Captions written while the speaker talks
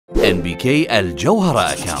NBK Al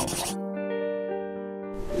Jawhara account.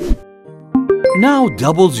 Now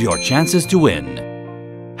doubles your chances to win.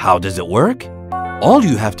 How does it work? All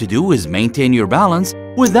you have to do is maintain your balance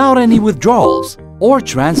without any withdrawals or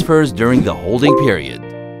transfers during the holding period.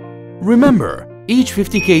 Remember, each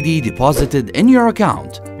 50 KD deposited in your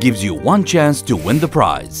account gives you one chance to win the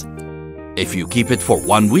prize. If you keep it for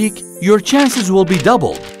 1 week, your chances will be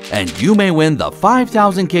doubled and you may win the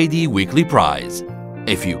 5,000 KD weekly prize.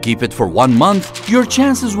 If you keep it for 1 month, your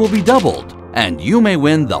chances will be doubled and you may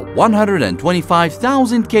win the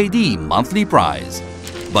 125,000 KD monthly prize.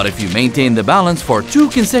 But if you maintain the balance for 2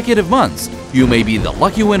 consecutive months, you may be the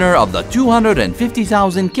lucky winner of the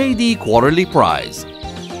 250,000 KD quarterly prize.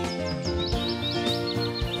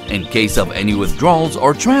 In case of any withdrawals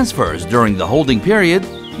or transfers during the holding period,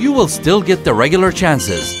 you will still get the regular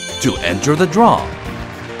chances to enter the draw.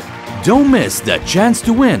 Don't miss the chance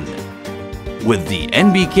to win with the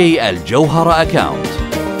NBK Al Jawhara account.